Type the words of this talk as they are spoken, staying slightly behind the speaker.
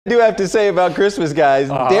I do have to say about Christmas, guys,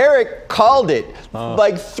 Derek called it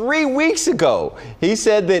like 3 weeks ago. He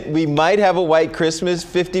said that we might have a white Christmas,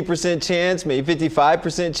 50% chance, maybe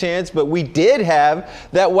 55% chance, but we did have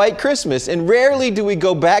that white Christmas. And rarely do we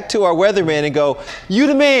go back to our weatherman and go, "You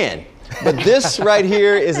the man." But this right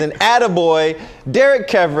here is an attaboy. Derek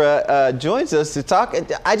Kevra joins us to talk.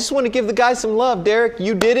 I just want to give the guy some love. Derek,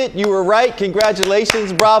 you did it. You were right.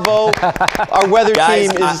 Congratulations. Bravo. Our weather team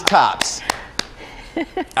is tops.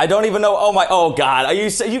 I don't even know. Oh God! Are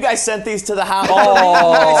you guys sent these to the house?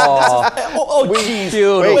 Jeez.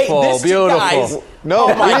 Beautiful, Wait, beautiful. Guys, no,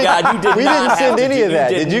 oh my God! You did we not didn't send any of that.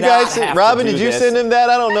 Did you guys? Robin, did you send him that?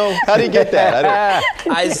 I don't know. How did you get that?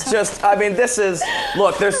 I mean, this is.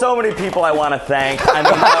 Look, there's so many people I want to thank. I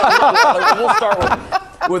mean, we'll start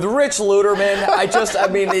with Rich Luterman. I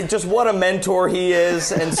mean, just what a mentor he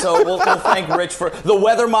is. And so we'll thank Rich for the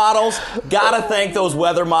weather models. Gotta thank those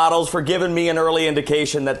weather models for giving me an early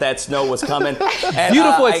indication that snow was coming. And,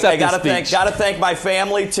 Beautiful acceptance Gotta thank my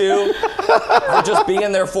family too for just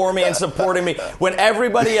being there for me and supporting me. When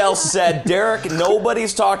everybody else said, "Derek,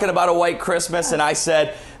 nobody's talking about a white Christmas," and I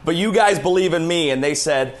said, "But you guys believe in me," and they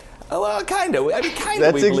said, "Oh, well, kind of. I mean, kind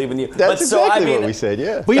of. We believe in you." That's exactly what we said.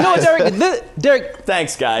 Yeah. But you know what, Derek?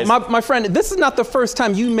 Thanks, guys. My friend, this is not the first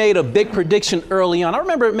time you made a big prediction early on. I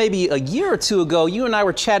remember maybe a year or two ago, you and I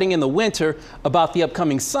were chatting in the winter about the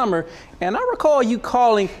upcoming summer, and I recall you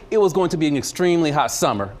calling it was going to be an extremely hot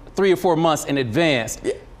summer, 3 or 4 months in advance,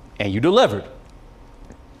 and you delivered.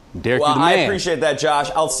 Derek, well, you the man. I appreciate that, Josh.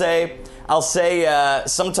 I'll say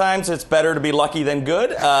sometimes it's better to be lucky than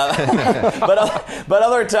good, but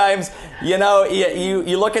other times, you know,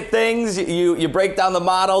 you look at things, you break down the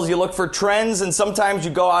models, you look for trends, and sometimes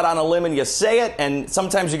you go out on a limb and you say it, and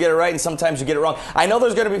sometimes you get it right, and sometimes you get it wrong. I know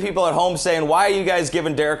there's going to be people at home saying, "Why are you guys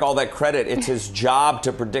giving Derek all that credit? It's his job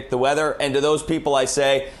to predict the weather." And to those people, I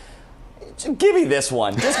say, give me this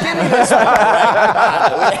one. Just give me this one.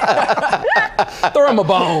 Throw him a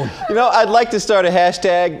bone. You know, I'd like to start a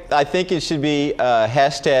hashtag. I think it should be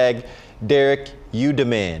hashtag Derek, you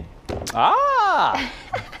demand. I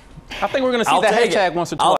think we're going to see that hashtag once or twice.